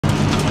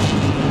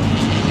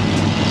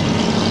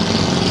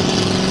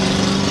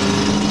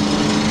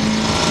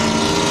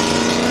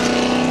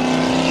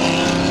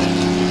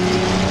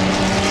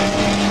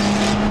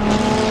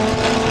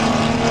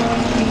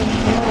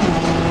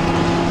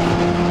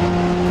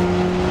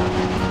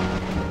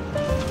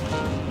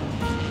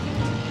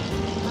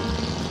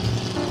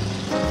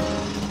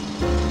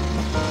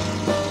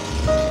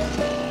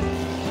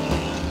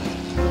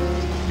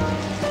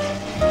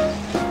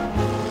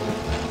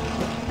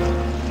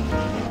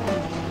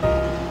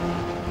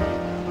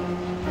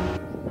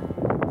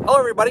Hello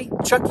everybody,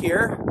 Chuck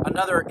here.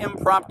 Another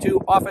impromptu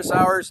office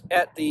hours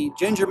at the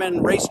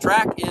Gingerman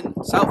racetrack in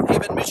South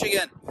Haven,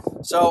 Michigan.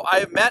 So I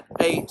have met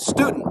a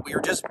student. He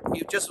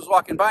just was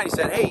walking by and he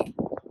said, "Hey,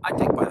 I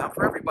take Python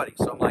for everybody."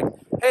 So I'm like,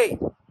 "Hey,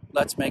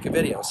 let's make a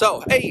video."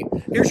 So, hey,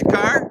 here's your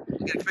car.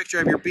 You get a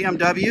picture of your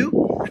BMW.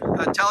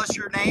 Tell us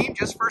your name,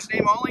 just first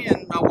name only,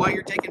 and why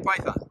you're taking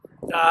Python.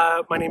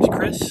 My name's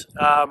Chris.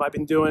 I've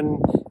been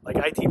doing like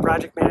IT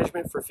project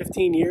management for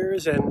 15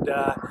 years and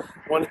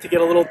wanted to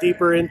get a little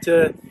deeper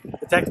into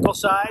the technical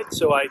side,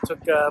 so I took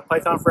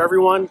Python for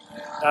everyone.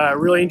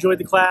 Really enjoyed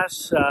the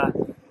class,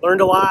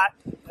 learned a lot,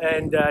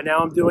 and now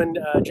I'm doing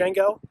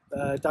Django,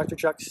 Dr.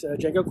 Chuck's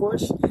Django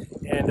course,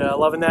 and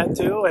loving that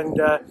too. And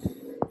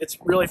it's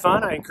really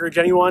fun. I encourage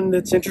anyone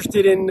that's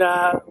interested in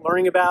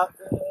learning about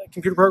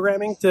computer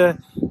programming to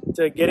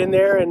get in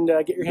there and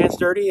get your hands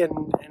dirty.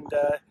 And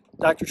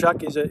Dr.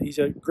 Chuck he's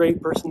a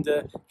great person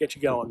to get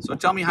you going. So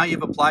tell me how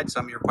you've applied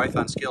some of your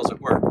Python skills at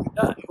work.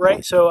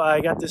 Right, so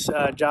I got this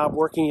job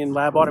working in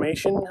lab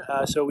automation.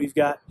 So we've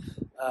got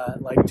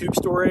like tube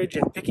storage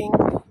and picking,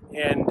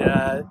 and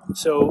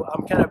so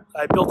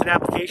I built an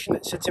application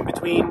that sits in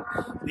between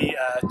the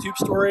tube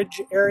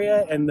storage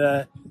area and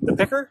the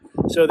picker,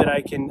 so that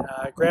I can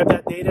grab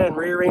that data and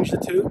rearrange the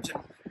tubes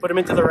and put them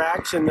into the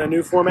racks in the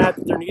new format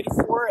that they're needed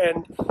for.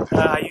 And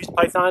I used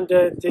Python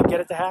to get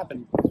it to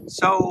happen.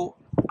 So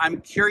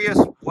I'm curious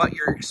what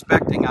you're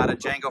expecting out of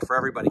Django for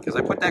everybody, because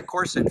I put that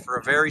course in for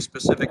a very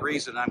specific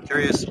reason. I'm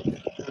curious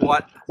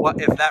what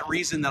if that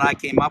reason that I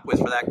came up with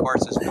for that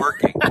course is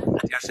working. Do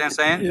you understand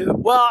what I'm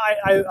saying? Well,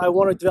 I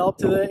want to develop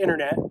to the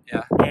internet,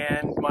 yeah,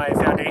 and my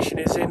foundation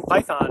is in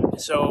Python,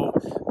 so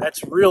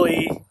that's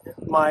really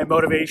my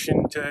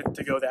motivation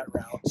to go that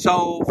route.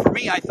 So for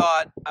me, I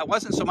thought I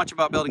wasn't so much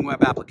about building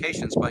web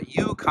applications, but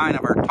you kind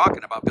of are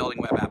talking about building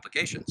web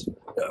applications.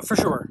 For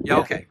sure. Yeah.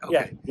 Okay.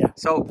 Yeah.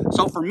 So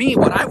for me,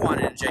 what I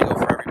wanted in Django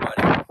for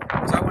everybody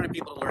was I wanted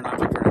people to learn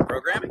object-oriented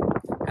programming,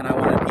 and I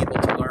wanted people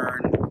to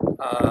learn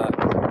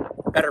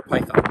better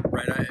Python.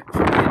 Right?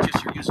 For me, it's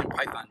just you're using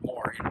Python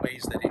more in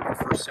ways that in your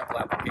first simple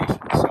application.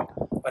 So,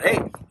 but hey,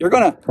 you're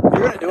gonna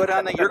do it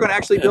on the. You're gonna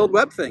actually build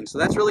web things. So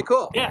that's really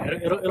cool. Yeah,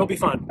 it'll be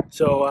fun.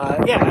 So I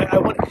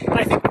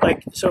think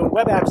like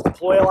web apps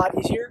deploy a lot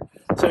easier.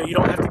 So you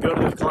don't have to go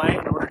to the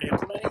client in order to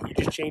implement it. You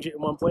just change it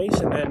in one place,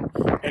 and then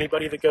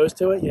anybody that goes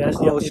to it, yes,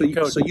 the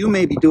code. So you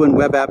may be doing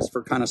web apps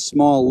for kind of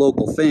small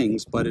local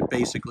things, but it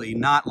basically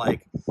not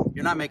like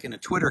you're not making a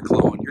Twitter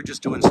clone. You're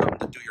just doing something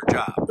to do your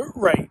job.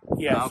 Right.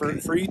 Yeah. Okay.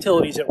 For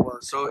utilities at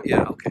work. So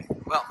yeah. Okay.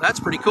 Well, that's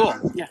pretty cool.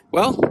 Yeah.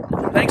 Well,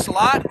 thanks a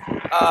lot.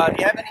 Do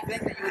you have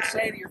anything that you would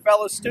say to your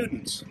fellow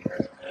students?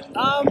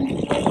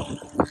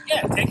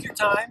 Yeah, take your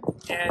time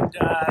and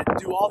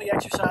do all the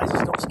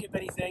exercises. Don't skip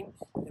anything,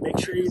 and make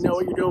sure you know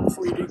what you're doing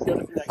before you go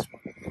to the next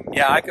one.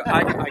 Yeah, I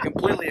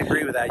completely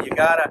agree with that.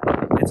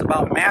 It's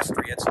about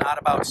mastery. It's not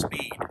about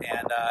speed.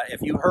 And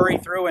if you hurry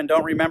through and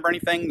don't remember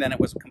anything, then it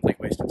was a complete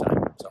waste of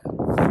time. So,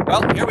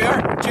 well, here we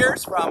are.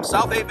 Cheers from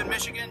South Haven,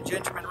 Michigan,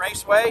 Gingerman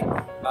Raceway.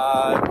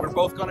 We're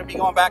both going to be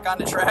going back on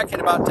the track in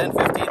about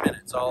 10-15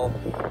 minutes. So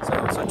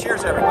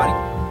cheers,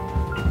 everybody.